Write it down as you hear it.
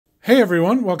Hey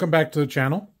everyone, welcome back to the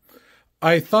channel.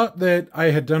 I thought that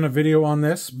I had done a video on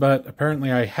this, but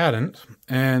apparently I hadn't.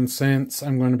 And since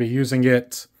I'm going to be using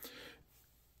it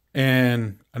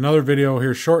in another video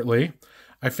here shortly,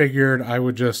 I figured I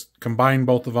would just combine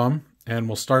both of them, and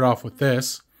we'll start off with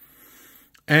this.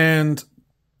 And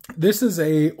this is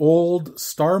a old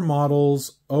Star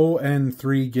Models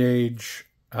ON3 gauge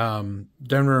Denver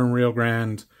and Rio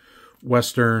Grande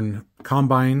Western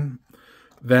combine.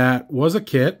 That was a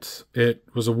kit. It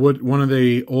was a one of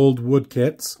the old wood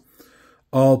kits.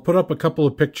 I'll put up a couple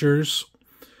of pictures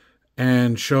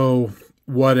and show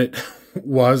what it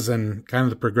was and kind of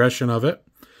the progression of it.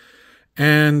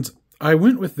 And I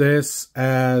went with this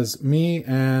as me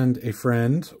and a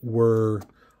friend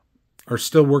are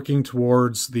still working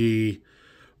towards the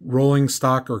rolling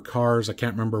stock or cars, I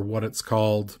can't remember what it's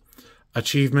called,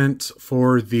 achievement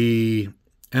for the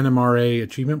NMRA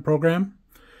achievement program.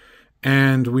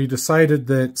 And we decided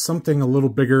that something a little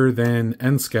bigger than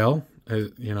nscale,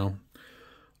 you know,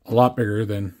 a lot bigger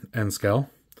than nscale,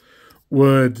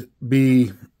 would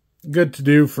be good to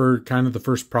do for kind of the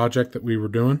first project that we were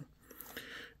doing.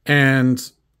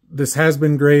 And this has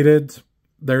been graded.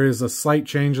 There is a slight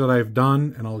change that I've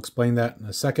done, and I'll explain that in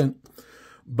a second.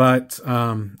 But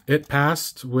it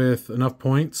passed with enough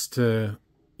points to,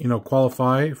 you know,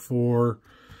 qualify for,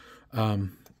 you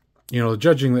know, the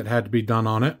judging that had to be done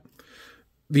on it.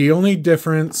 The only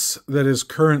difference that is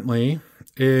currently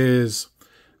is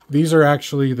these are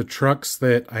actually the trucks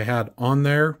that I had on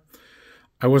there.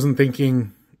 I wasn't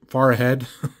thinking far ahead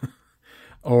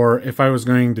or if I was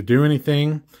going to do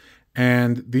anything.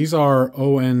 And these are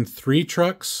ON3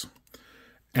 trucks.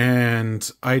 And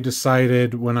I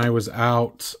decided when I was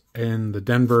out in the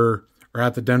Denver, or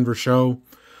at the Denver show,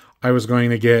 I was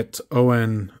going to get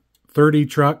ON30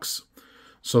 trucks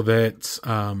so that,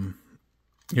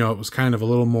 you know, it was kind of a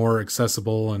little more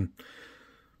accessible and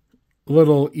a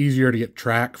little easier to get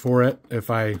track for it if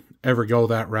I ever go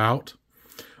that route.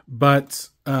 But,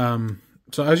 so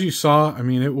as you saw, I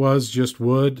mean, it was just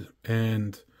wood,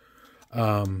 and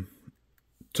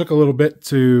took a little bit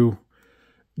to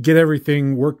get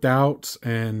everything worked out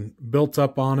and built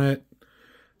up on it.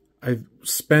 I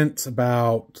spent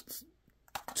about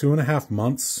 2.5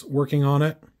 months working on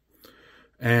it,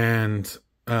 and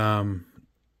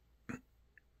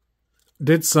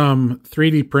did some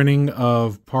 3D printing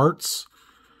of parts,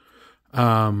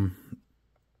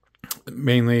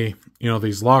 mainly, you know,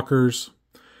 these lockers,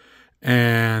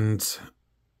 and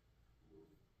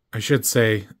I should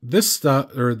say this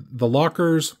stuff, or the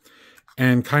lockers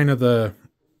and kind of the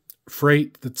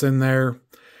freight that's in there,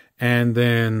 and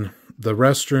then the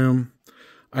restroom.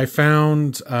 I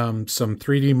found some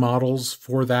 3D models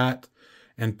for that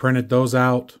and printed those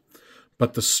out,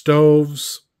 but the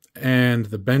stoves and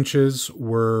the benches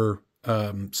were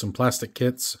some plastic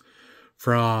kits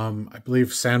from, I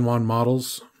believe, San Juan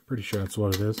Models. Pretty sure that's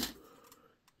what it is.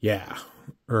 Yeah.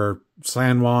 Or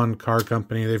San Juan Car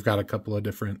Company. They've got a couple of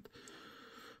different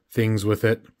things with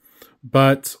it.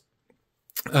 But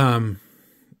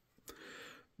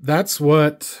that's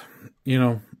what, you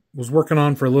know, was working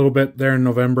on for a little bit there in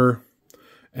November.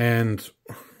 And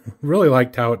really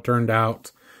liked how it turned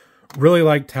out. Really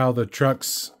liked how the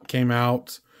trucks came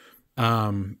out.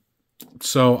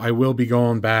 So I will be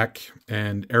going back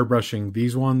and airbrushing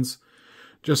these ones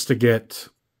just to get,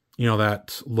 you know,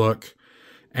 that look.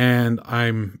 And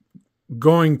I'm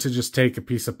going to just take a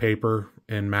piece of paper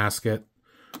and mask it.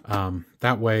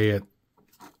 That way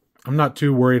I'm not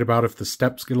too worried about if the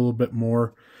steps get a little bit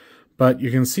more, but you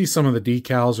can see some of the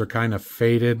decals are kind of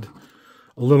faded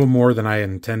a little more than I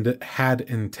had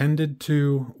intended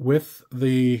to with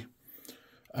the,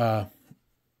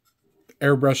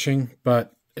 airbrushing,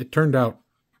 but it turned out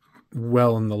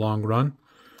well in the long run.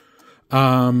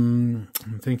 I'm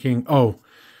thinking, oh,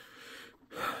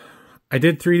 I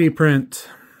did 3D print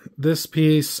this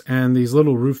piece and these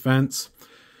little roof vents.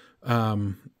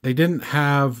 They didn't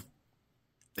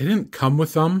come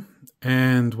with them.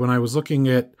 And when I was looking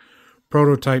at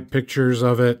prototype pictures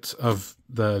of it, of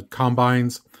the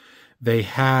combines, they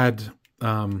had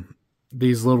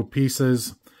these little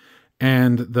pieces,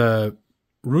 and the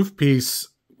roof piece,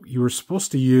 you were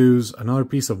supposed to use another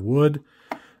piece of wood,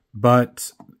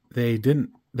 but they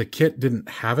didn't, the kit didn't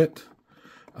have it.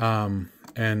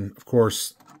 And of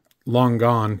course, long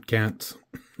gone, can't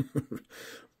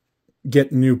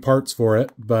get new parts for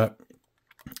it. But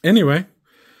anyway,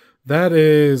 that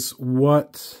is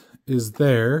what is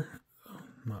there.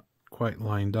 Not quite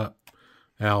lined up.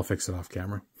 I'll fix it off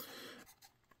camera.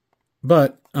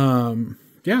 But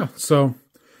yeah, so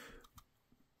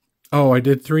oh, I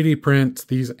did 3D print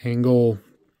these angle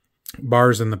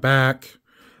bars in the back.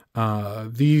 Can't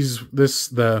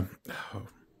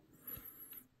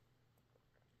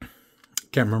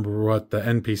remember what the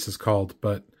end piece is called,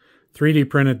 but 3D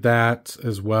printed that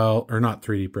as well, or not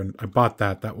 3D printed. I bought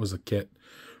that. That was a kit,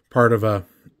 part of a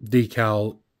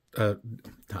detail kit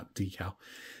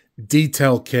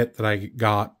that I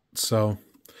got. So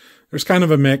there's kind of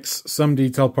a mix, some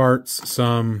detail parts,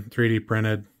 some 3D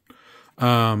printed.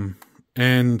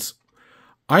 And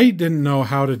I didn't know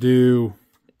how to do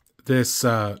this,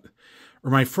 or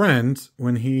my friend,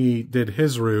 when he did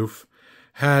his roof,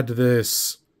 had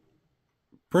this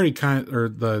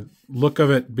the look of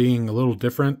it being a little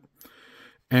different.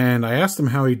 And I asked him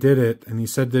how he did it, and he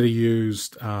said that he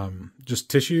used just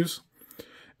tissues.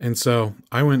 And so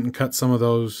I went and cut some of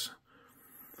those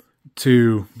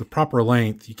to the proper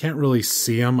length. You can't really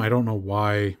see them. I don't know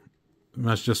why.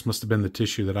 That just must have been the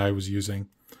tissue that I was using.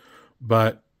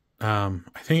 But I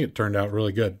think it turned out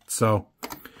really good. So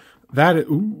that,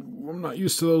 I'm not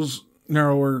used to those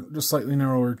narrower, just slightly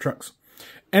narrower trucks.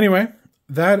 Anyway,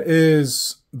 that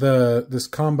is this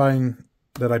combine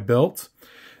that I built,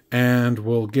 and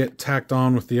we'll get tacked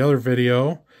on with the other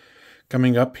video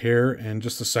coming up here in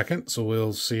just a second. So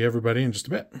we'll see everybody in just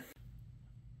a bit.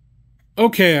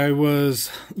 Okay, I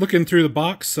was looking through the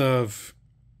box of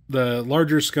the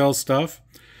larger scale stuff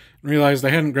and realized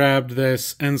I hadn't grabbed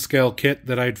this nscale kit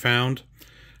that I'd found.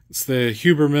 It's the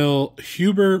Huber Mill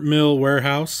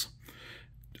Warehouse.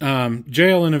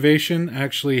 JL Innovation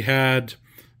actually had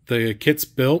the kits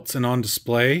built and on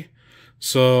display,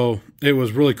 so it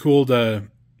was really cool to,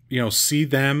 see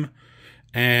them,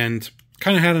 and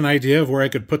kind of had an idea of where I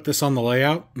could put this on the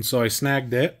layout, and so I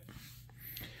snagged it.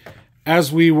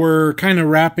 As we were kind of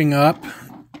wrapping up,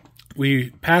 we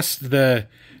passed the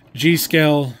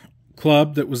G-scale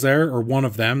club that was there, or one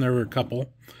of them. There were a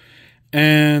couple,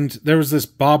 and there was this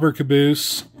bobber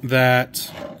caboose that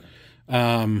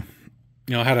had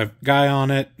a guy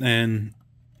on it and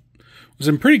was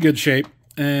in pretty good shape,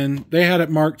 and they had it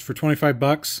marked for 25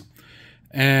 bucks.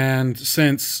 And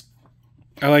since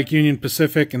I like Union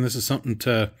Pacific, and this is something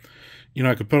to,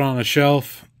 I could put on a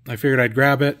shelf, I figured I'd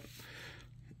grab it.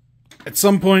 At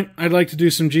some point, I'd like to do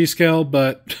some G-scale,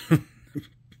 but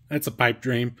that's a pipe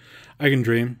dream. I can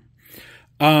dream.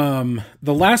 The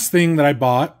last thing that I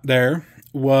bought there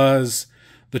was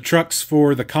the trucks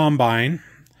for the combine.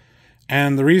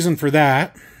 And the reason for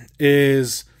that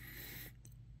is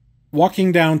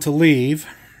walking down to leave,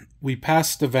 we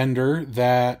passed a vendor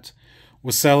that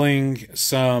was selling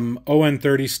some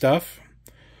ON30 stuff.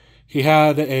 He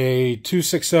had a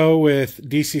 260 with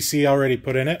DCC already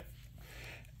put in it,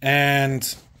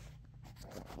 and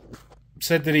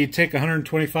said that he'd take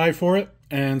 125 for it,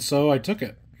 and so I took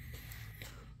it.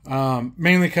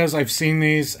 Mainly because I've seen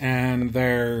these, and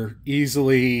they're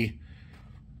easily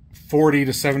 $40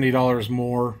 to $70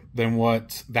 more than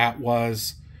what that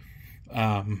was.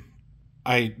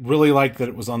 I really like that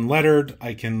it was unlettered.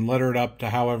 I can letter it up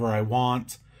to however I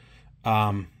want.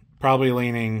 Probably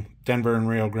leaning Denver and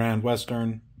Rio Grande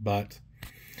Western, but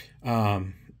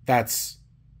that's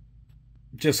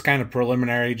just kind of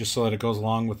preliminary, just so that it goes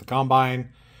along with the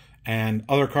combine and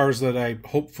other cars that I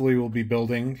hopefully will be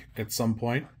building at some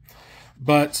point.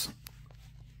 But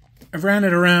I've ran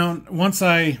it around. Once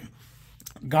I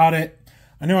got it,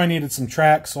 I knew I needed some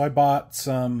tracks, so I bought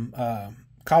some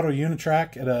Kato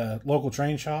Unitrack at a local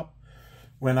train shop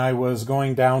when I was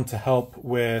going down to help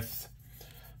with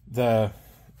the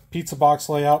pizza box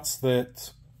layouts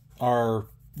that our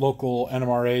local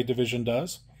NMRA division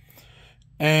does.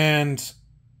 And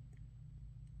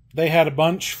they had a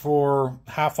bunch for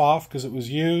half off because it was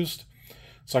used.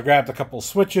 So I grabbed a couple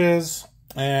switches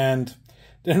and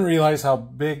didn't realize how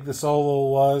big the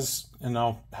Solo was.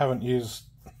 Haven't used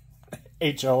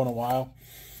HO in a while.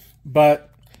 But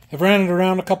I've ran it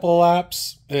around a couple of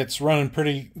laps. It's running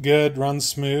pretty good, runs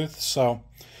smooth. So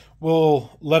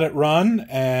we'll let it run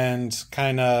and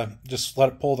kind of just let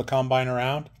it pull the combine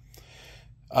around.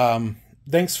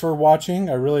 Thanks for watching.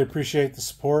 I really appreciate the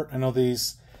support. I know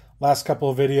these last couple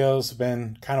of videos have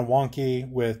been kind of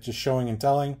wonky with just showing and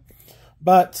telling,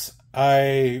 but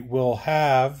I will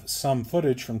have some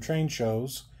footage from train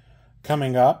shows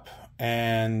coming up,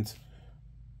 and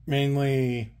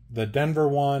mainly the Denver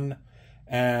one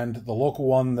and the local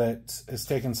one that has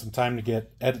taken some time to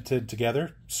get edited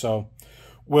together. So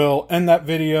we'll end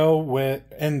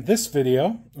this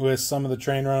video with some of the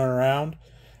train running around,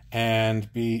 and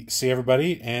see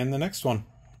everybody in the next one.